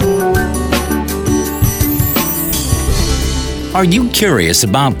 Are you curious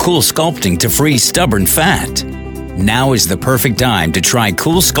about Cool Sculpting to freeze stubborn fat? Now is the perfect time to try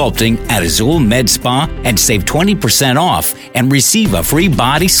Cool Sculpting at Azul Med Spa and save 20% off and receive a free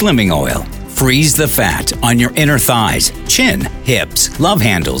body slimming oil. Freeze the fat on your inner thighs, chin, hips, love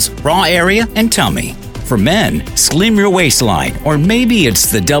handles, bra area, and tummy. For men, slim your waistline, or maybe it's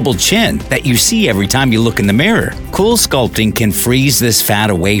the double chin that you see every time you look in the mirror. Cool Sculpting can freeze this fat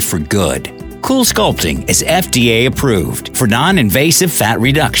away for good. Cool Sculpting is FDA approved for non-invasive fat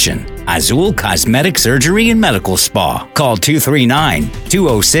reduction. Azul Cosmetic Surgery and Medical Spa. Call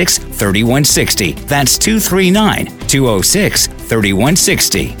 239-206-3160. That's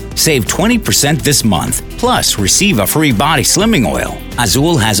 239-206-3160. Save 20% this month. Plus, receive a free body slimming oil.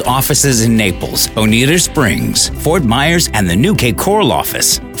 Azul has offices in Naples, Bonita Springs, Fort Myers, and the new Cape Coral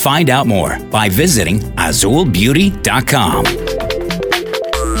office. Find out more by visiting AzulBeauty.com.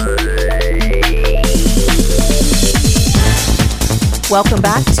 Welcome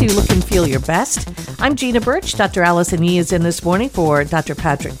back to Look and Feel Your Best. I'm Gina Birch. Dr. Allison Yee is in this morning for Dr.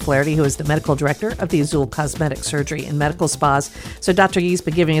 Patrick Flaherty, who is the medical director of the Azul Cosmetic Surgery and Medical Spas. So Dr. Yee's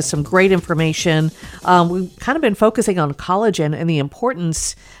been giving us some great information. We've kind of been focusing on collagen and the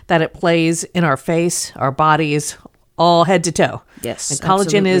importance that it plays in our face, our bodies, all head to toe. Yes, and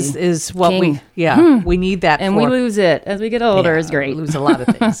collagen is what King. we need that, and we lose it as we get older. It's great. We lose a lot of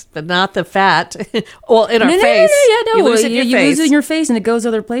things, but not the fat. Well, in our face, you lose it in your face. Lose it in your face, and it goes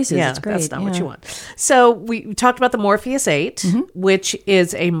other places. Yeah, it's great. That's not what you want. So we talked about the Morpheus 8, which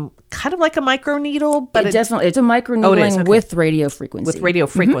is a kind of like a microneedle, but it's a microneedling with radio frequency. With radio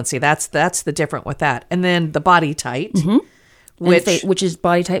frequency, that's the different with that, and then the Body Tight. Which is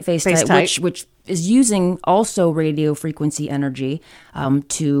Body Tight, Face Tight, which is using also radio frequency energy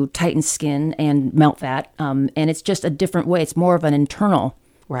to tighten skin and melt fat. And it's just a different way. It's more of an internal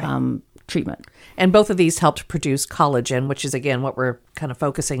treatment. And both of these help to produce collagen, which is, again, what we're kind of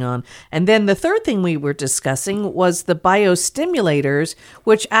focusing on. And then the third thing we were discussing was the biostimulators,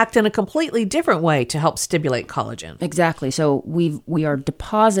 which act in a completely different way to help stimulate collagen. Exactly. So we are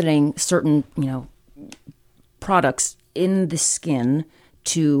depositing certain, products in the skin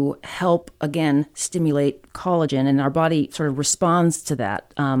to help, again, stimulate collagen, and our body sort of responds to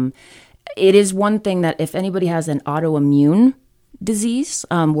that. It is one thing that if anybody has an autoimmune disease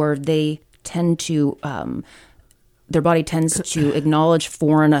where they tend to, their body tends to acknowledge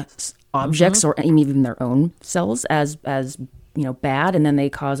foreign objects or even their own cells as bad, and then they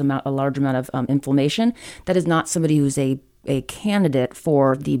cause a large amount of inflammation. That is not somebody who's a candidate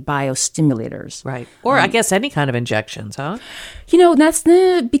for the biostimulators. Right. Or I guess any kind of injections, huh? That's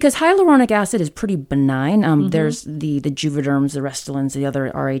because hyaluronic acid is pretty benign. There's the Juvederms, the Restylans, the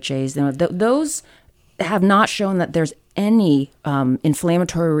other RHAs. Those have not shown that there's any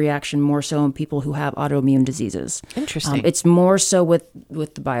inflammatory reaction, more so in people who have autoimmune diseases. Interesting. It's more so with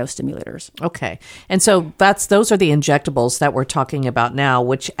the biostimulators. Okay. And so those are the injectables that we're talking about now,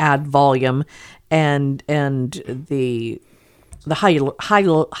 which add volume and the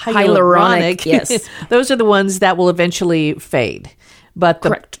hyaluronic, yes. Those are the ones that will eventually fade. But the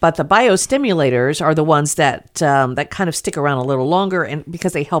biostimulators are the ones that kind of stick around a little longer, and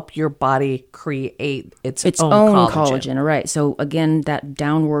because they help your body create its own collagen. Right. So again, that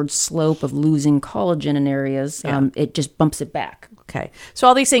downward slope of losing collagen in areas, it just bumps it back. Okay. So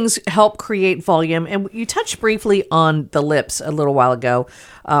all these things help create volume. And you touched briefly on the lips a little while ago,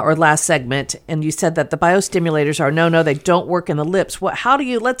 or last segment, and you said that the biostimulators are no, they don't work in the lips.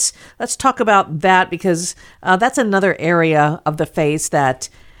 Let's talk about that, because that's another area of the face that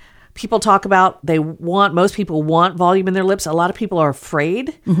people talk about. Most people want volume in their lips. A lot of people are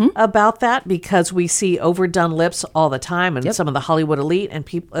afraid about that because we see overdone lips all the time, and some of the Hollywood elite, and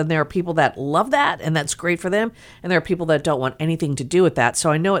there are people that love that, and that's great for them, and there are people that don't want anything to do with that.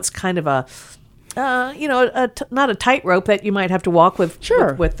 So I know it's kind of not a tightrope that you might have to walk with.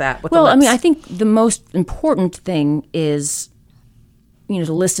 Sure. with that. Well, I mean, I think the most important thing is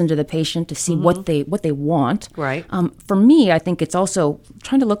to listen to the patient, to see what they want. Right. For me, I think it's also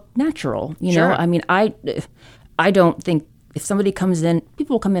trying to look natural. You know, I mean, I don't think if somebody comes in,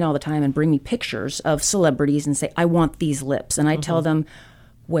 people come in all the time and bring me pictures of celebrities and say, I want these lips. And I tell them,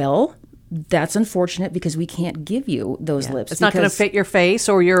 well, that's unfortunate because we can't give you those lips. It's not going to fit your face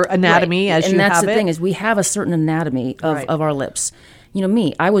or your anatomy as you have it. And that's the thing, is we have a certain anatomy of our lips.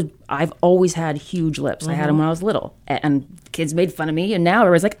 Me, I've always had huge lips. I had them when I was little, and kids made fun of me, and now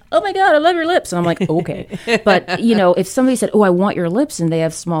everybody's like, oh my God, I love your lips. And I'm like, okay. But, if somebody said, oh, I want your lips, and they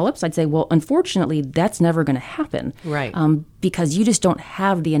have small lips, I'd say, well, unfortunately, that's never going to happen. Right. Because you just don't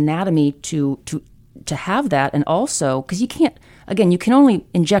have the anatomy to have that. And also, because you can't, again, you can only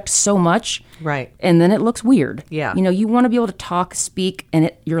inject so much. Right. And then it looks weird. Yeah. You want to be able to talk, speak,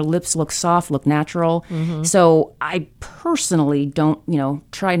 and your lips look soft, look natural. So I personally don't,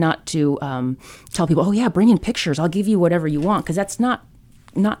 try not to tell people, oh yeah, bring in pictures. I'll give you whatever you want. Because that's not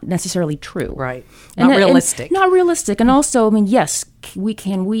necessarily true. Right. Not realistic. Not realistic. And also, I mean, yes,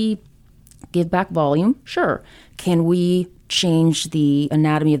 can we give back volume? Sure. Can we change the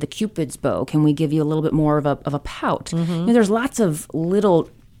anatomy of the Cupid's bow? Can we give you a little bit more of a pout? There's lots of little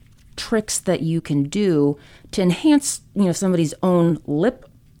tricks that you can do to enhance, somebody's own lip,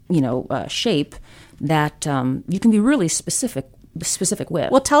 shape that you can be really specific with.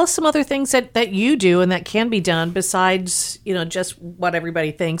 Well, tell us some other things that you do and that can be done besides, just what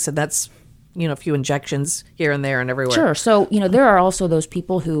everybody thinks, and that's, a few injections here and there and everywhere. Sure. So, there are also those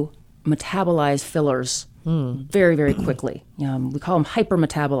people who metabolize fillers very, very quickly. We call them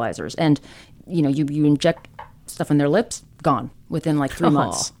hypermetabolizers. And, you inject stuff in their lips, gone within like 3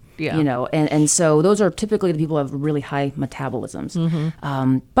 months. Yeah. And so those are typically the people who have really high metabolisms.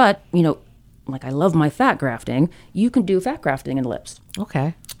 But, like I love my fat grafting, you can do fat grafting in lips.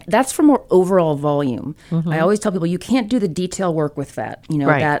 Okay. That's for more overall volume. I always tell people you can't do the detail work with fat,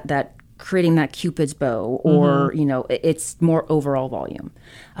 that creating that Cupid's bow or, it's more overall volume.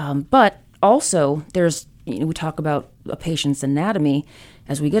 But also there's, we talk about a patient's anatomy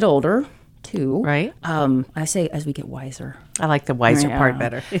as we get older too. Right. I say as we get wiser. I like the wiser part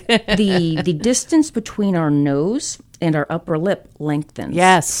better. The distance between our nose and our upper lip lengthens.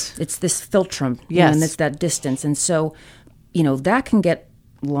 Yes. It's this philtrum. Yes. And it's that distance. And so, that can get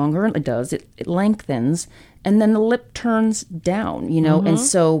longer, and it does. It lengthens, and then the lip turns down, and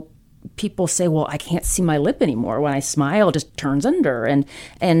so people say, well, I can't see my lip anymore. When I smile, it just turns under.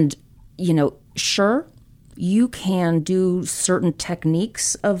 And sure, you can do certain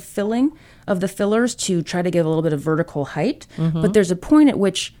techniques of filling of the fillers to try to give a little bit of vertical height. But there's a point at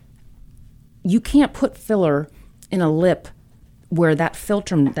which you can't put filler in a lip where that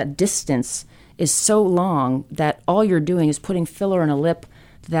philtrum, that distance, is so long that all you're doing is putting filler in a lip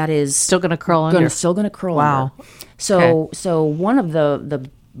that is still going to curl under. Still going to curl under. So one of the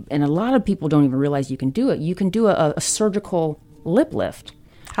and a lot of people don't even realize you can do it. You can do a surgical lip lift.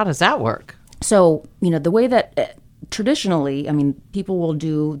 How does that work? So, the way that traditionally, I mean, people will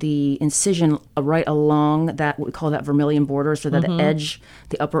do the incision right along that, what we call that vermilion border, so that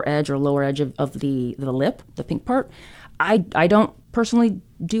the upper edge or lower edge of the lip, the pink part. I don't personally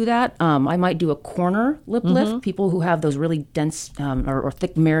do that. I might do a corner lip lift. People who have those really dense or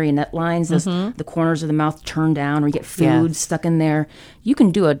thick marionette lines, the corners of the mouth turn down, or you get food stuck in there. You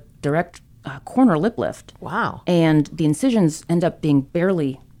can do a direct corner lip lift. Wow. And the incisions end up being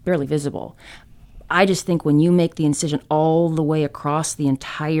barely visible. I just think when you make the incision all the way across the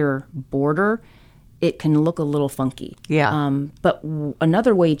entire border, it can look a little funky. Yeah. But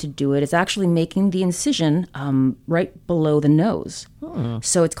another way to do it is actually making the incision right below the nose.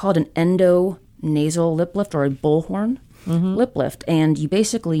 So it's called an endonasal lip lift or a bullhorn lip lift. And you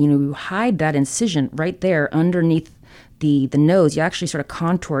basically, you hide that incision right there underneath the nose. You actually sort of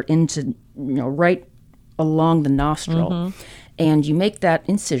contour it into, right along the nostril. And you make that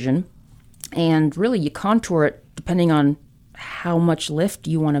incision, and really you contour it depending on how much lift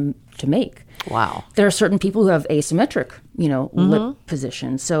you want to make. Wow. There are certain people who have asymmetric, lip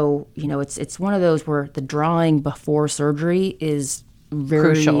position. So, it's one of those where the drawing before surgery is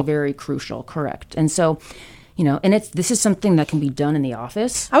very, crucial. very crucial. Correct. And so, and this is something that can be done in the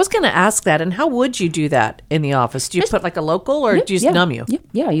office. I was going to ask that. And how would you do that in the office? Do you put like a local, or do you just numb you?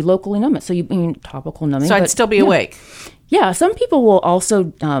 Yeah, you locally numb it. So topical numbing. So I'd still be awake. Yeah, some people will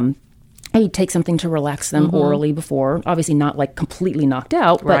also maybe take something to relax them orally before. Obviously not like completely knocked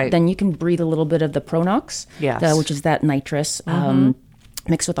out, but then you can breathe a little bit of the Pronox, which is that nitrous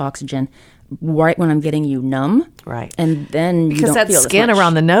mixed with oxygen, right when I'm getting you numb. Right. And then because you don't that feel skin as much.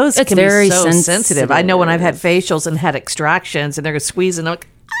 around the nose It's can very be so sensitive. I know when I've had facials and had extractions and they're squeezing, I'm like,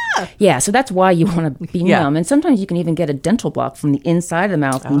 yeah, so that's why you want to be numb. And sometimes you can even get a dental block from the inside of the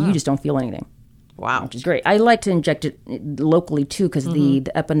mouth and you just don't feel anything. Wow. Which is great. I like to inject it locally, too, because the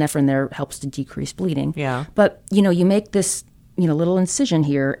epinephrine there helps to decrease bleeding. Yeah. But, you make this, little incision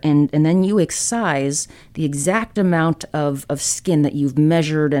here, and then you excise the exact amount of skin that you've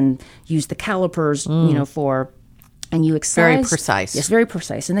measured and used the calipers, for. And you excise. Very precise. Yes, very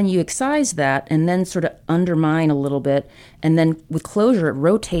precise. And then you excise that and then sort of undermine a little bit. And then with closure, it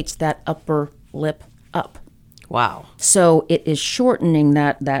rotates that upper lip up. Wow. So it is shortening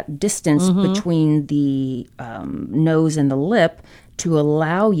that distance between the nose and the lip to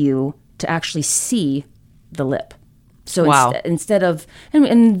allow you to actually see the lip. So instead of,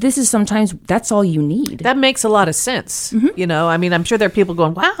 and this is sometimes, that's all you need. That makes a lot of sense. I'm sure there are people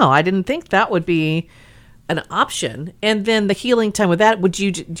going, wow, I didn't think that would be an option. And then the healing time with that,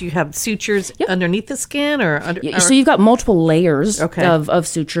 do you have sutures underneath the skin or so you've got multiple layers of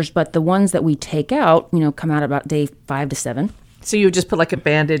sutures, but the ones that we take out, come out about day 5 to 7. So you would just put like a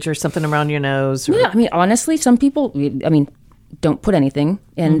bandage or something around your nose? Or... Yeah, honestly, some people, don't put anything,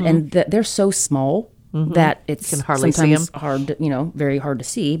 and they're so small that it's you can hardly sometimes see them. Hard, very hard to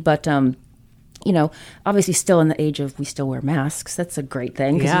see, but obviously still in the age of we still wear masks. That's a great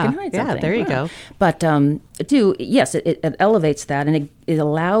thing because you can hide something. Yeah, there you go. But it elevates that, and it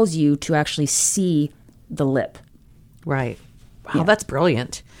allows you to actually see the lip. Right. Wow, that's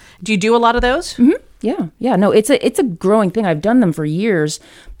brilliant. Do you do a lot of those? Mm-hmm. Yeah. No, it's a growing thing. I've done them for years,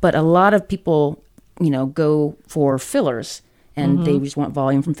 but a lot of people, go for fillers. And they just want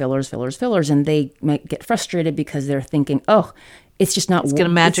volume from fillers, and they might get frustrated because they're thinking, oh, it's just not,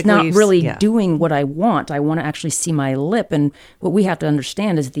 it's not really doing what I want. I want to actually see my lip. And what we have to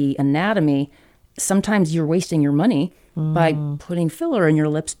understand is the anatomy. Sometimes you're wasting your money by putting filler in your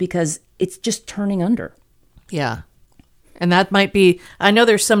lips because it's just turning under. Yeah. And that might be, I know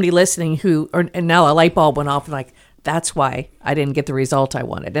there's somebody listening and now a light bulb went off and like, that's why I didn't get the result I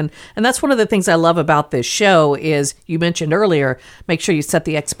wanted. And that's one of the things I love about this show is you mentioned earlier, make sure you set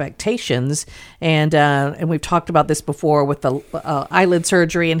the expectations. And we've talked about this before with the eyelid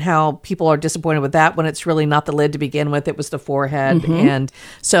surgery and how people are disappointed with that when it's really not the lid to begin with. It was the forehead. And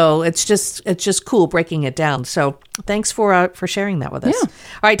so it's just cool breaking it down. So thanks for sharing that with us. Yeah.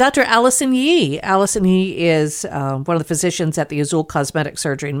 All right, Dr. Allison Yee. Allison Yee is one of the physicians at the Azul Cosmetic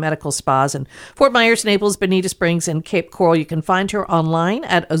Surgery and Medical Spas in Fort Myers, Naples, Bonita Springs, and Cape Coral. You can find her online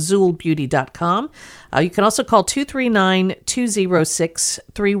at azulbeauty.com. You can also call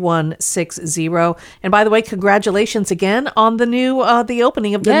 239-206-3160. And by the way, congratulations again on the new the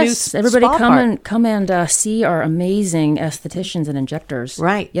opening of the new everybody spa come and see our amazing estheticians and injectors.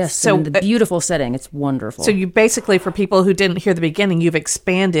 Right. Yes. So in the beautiful setting. It's wonderful. So you basically, for people who didn't hear the beginning, you've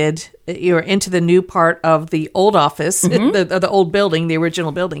expanded. You're into the new part of the old office, the old building, the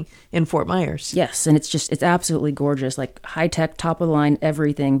original building in Fort Myers. Yes, and it's absolutely gorgeous, like high tech, top of the line,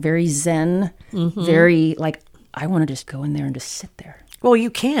 everything, very zen, very like I want to just go in there and just sit there. Well,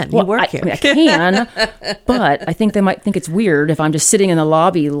 you can. You work here. I can, but I think they might think it's weird if I'm just sitting in the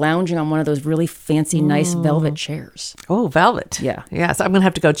lobby lounging on one of those really fancy, nice velvet chairs. Oh, velvet. Yeah. Yes, I'm going to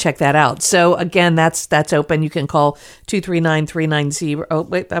have to go check that out. So again, that's open. You can call 239-390. Oh,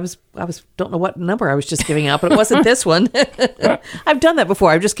 wait, I was don't know what number I was just giving out, but it wasn't this one. I've done that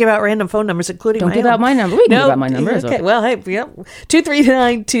before. I've just give out random phone numbers, including Don't give out my number. We can give out my number. Okay. Well, hey, yeah.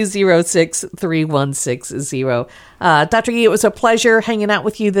 239-206-3160. Dr. Yee, it was a pleasure hanging out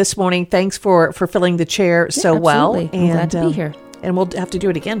with you this morning. Thanks for filling the chair so well. Absolutely. I'm glad to be here. And we'll have to do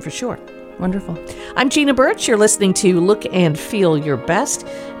it again for sure. Wonderful. I'm Gina Birch. You're listening to Look and Feel Your Best.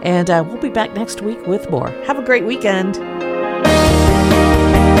 And we'll be back next week with more. Have a great weekend.